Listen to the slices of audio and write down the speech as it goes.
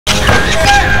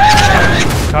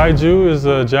Kaiju is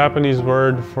a Japanese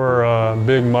word for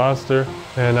big monster,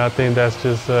 and I think that's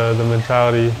just the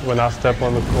mentality when I step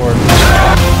on the court.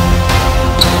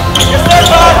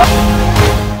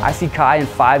 I see Kai in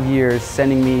 5 years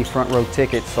sending me front row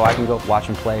tickets so I can go watch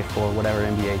him play for whatever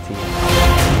NBA team.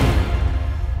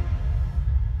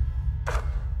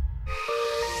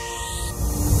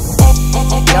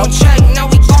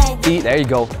 There you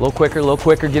go. A little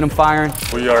quicker, get him firing.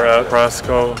 We are at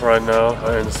Brasco right now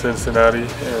in Cincinnati,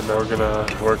 and we're gonna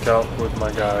work out with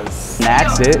my guys.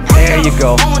 That's it. There you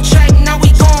go.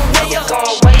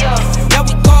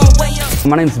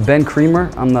 My name is Ben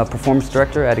Creamer. I'm the performance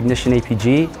director at Ignition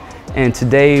APG, and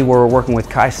today we're working with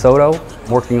Kai Sotto,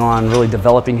 working on really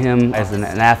developing him as an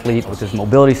athlete with his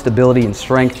mobility, stability, and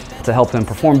strength to help him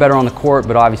perform better on the court,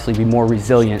 but obviously be more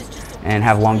resilient and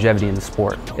have longevity in the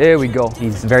sport. There we go.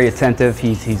 He's very attentive,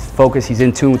 he's focused, he's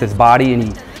in tune with his body,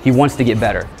 and he wants to get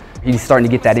better. He's starting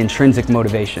to get that intrinsic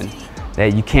motivation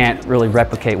that you can't really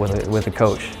replicate with a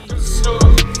coach.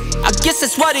 I guess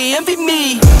that's why they envy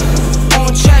me.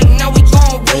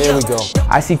 There we go.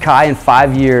 I see Kai in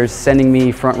 5 years sending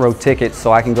me front row tickets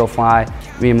so I can go fly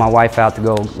me and my wife out to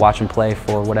go watch him play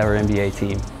for whatever NBA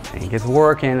team. And he gets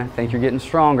working. I think you're getting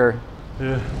stronger.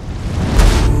 Yeah.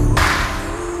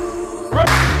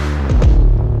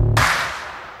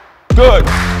 Good.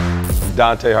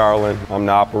 Dante Harlan, I'm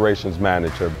the operations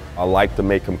manager. I like to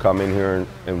make him come in here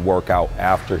and work out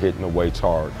after hitting the weights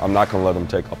hard. I'm not gonna let him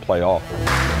take a play off.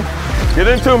 Get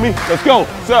into me, let's go,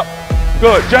 what's up?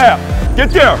 Good, jab, get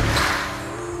there.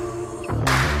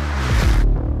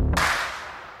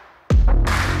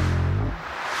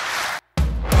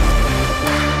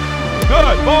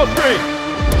 Good, ball screen,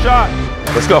 shot.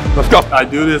 Let's go, let's go. I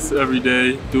do this every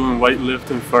day. Doing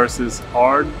weightlifting first is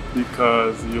hard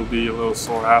because you'll be a little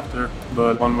sore after.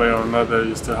 But one way or another,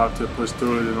 you still have to push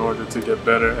through it in order to get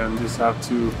better, and you just have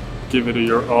to give it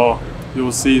your all. You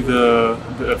will see the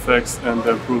effects and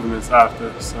the improvements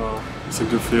after, so it's a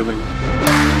good feeling.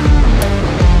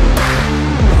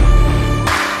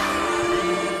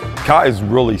 Kai is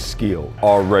really skilled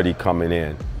already coming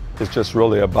in. It's just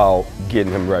really about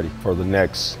getting him ready for the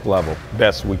next level,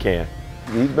 best we can.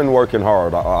 He's been working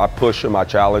hard. I push him, I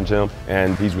challenge him,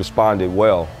 and he's responded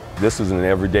well. This is an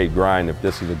everyday grind if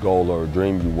this is a goal or a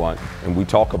dream you want. And we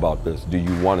talk about this. Do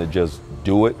you want to just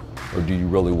do it, or do you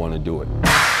really want to do it?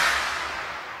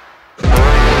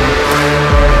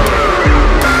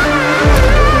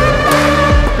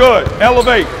 Good,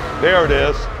 elevate. There it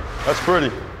is. That's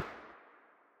pretty.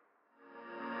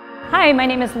 Hi, my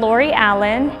name is Lori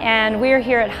Allen, and we're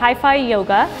here at Hi-Fi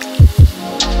Yoga.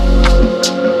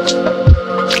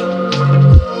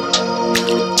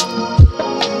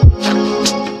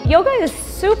 Yoga is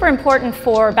super important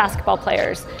for basketball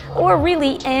players, or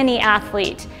really any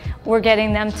athlete. We're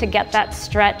getting them to get that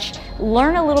stretch,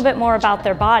 learn a little bit more about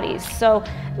their bodies. So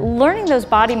learning those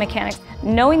body mechanics,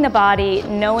 knowing the body,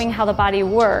 knowing how the body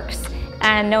works,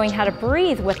 and knowing how to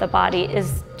breathe with the body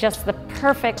is just the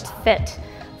perfect fit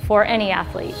for any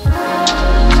athlete.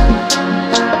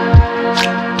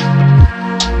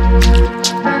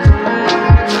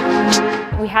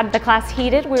 We had the class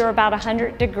heated. We were about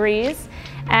 100 degrees,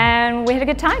 and we had a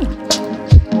good time.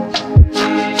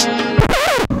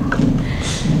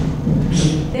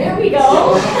 There we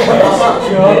go.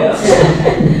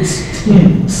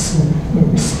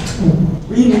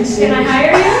 Can I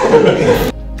hire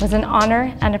you? It was an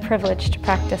honor and a privilege to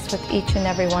practice with each and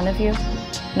every one of you.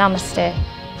 Namaste.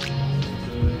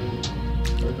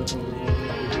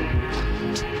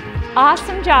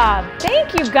 Awesome job.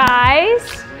 Thank you,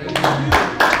 guys. You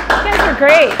guys are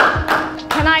great.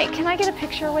 Can I get a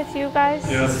picture with you guys?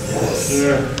 Yes.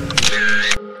 Yeah.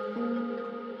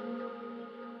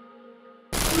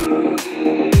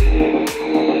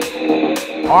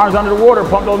 Arms under the water,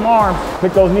 pump those arms.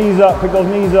 Pick those knees up, pick those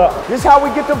knees up. This is how we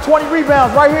get them 20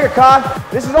 rebounds right here, Kai.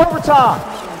 This is overtime.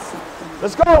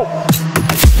 Let's go.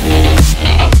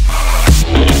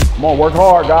 Come on, work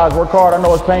hard, guys, work hard. I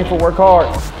know it's painful, work hard.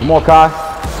 Come on, Kai.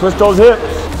 Switch those hips.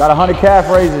 Got 100 calf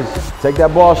raises. Take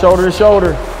that ball shoulder to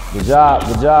shoulder. Good job,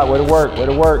 way to work, way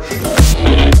to work.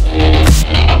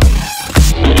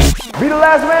 Be the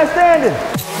last man standing.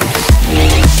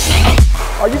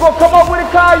 Are you gonna come up with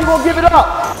it, Kai? You gonna give it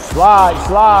up? Slide,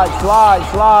 slide, slide,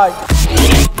 slide.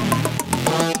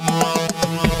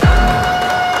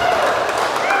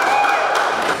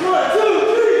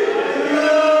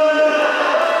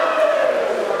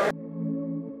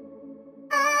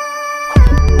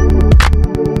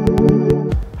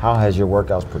 How has your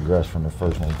workouts progressed from the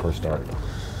first when you first started?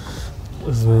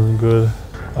 It's been good.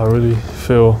 I really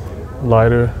feel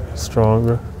lighter,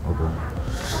 stronger. Okay.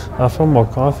 I feel more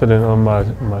confident on my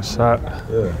shot,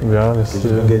 to be honest. Because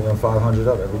you've been getting them 500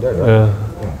 up every day, right?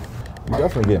 Yeah. You're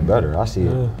definitely getting better. I see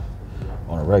it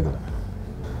on a regular.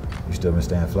 You still been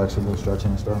staying flexible,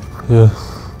 stretching and stuff? Yeah.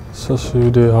 Especially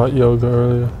we did hot yoga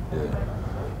earlier. Yeah.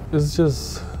 It's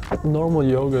just normal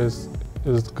yoga is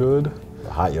good.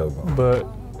 Hot yoga. But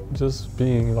just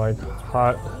being like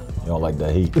hot. You don't like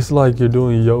that heat? It's like you're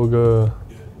doing yoga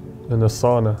in a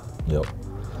sauna. Yep.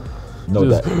 You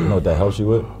know what that helps you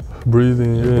with?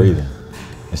 Breathing, yeah. Breathing.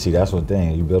 And see, that's one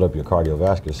thing. You build up your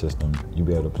cardiovascular system, you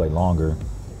be able to play longer,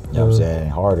 you know what I'm saying,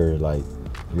 harder, like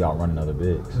you out running other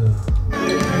bigs.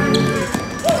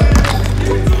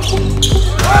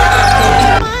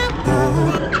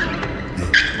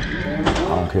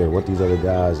 I don't care what these other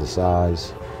guys, the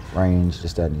size, range,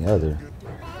 this, that, and the other,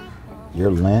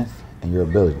 your length and your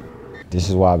ability. This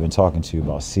is why I've been talking to you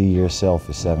about see yourself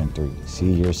as 7'3".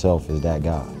 See yourself as that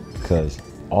guy. Because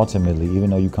ultimately,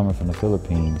 even though you're coming from the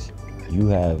Philippines, you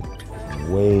have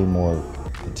way more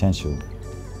potential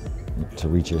to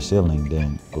reach your ceiling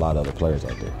than a lot of other players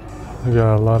out there. I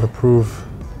got a lot of proof.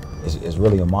 It's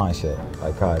really a mindset.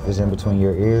 Like, Kai, if it's in between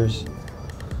your ears,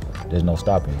 there's no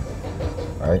stopping you,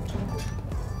 right?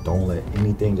 Don't let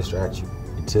anything distract you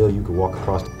until you can walk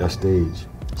across that stage,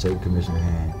 shake the commissioner's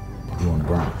hand, you on the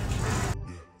ground.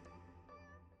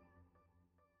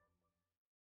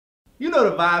 You know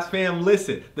the vibes, fam.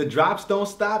 Listen, the drops don't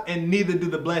stop and neither do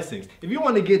the blessings. If you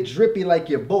want to get drippy like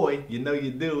your boy, you know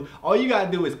you do, all you gotta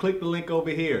do is click the link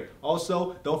over here.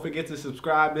 Also, don't forget to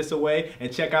subscribe this away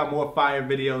and check out more fire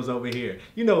videos over here.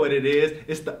 You know what it is.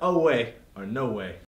 It's the O way or no way.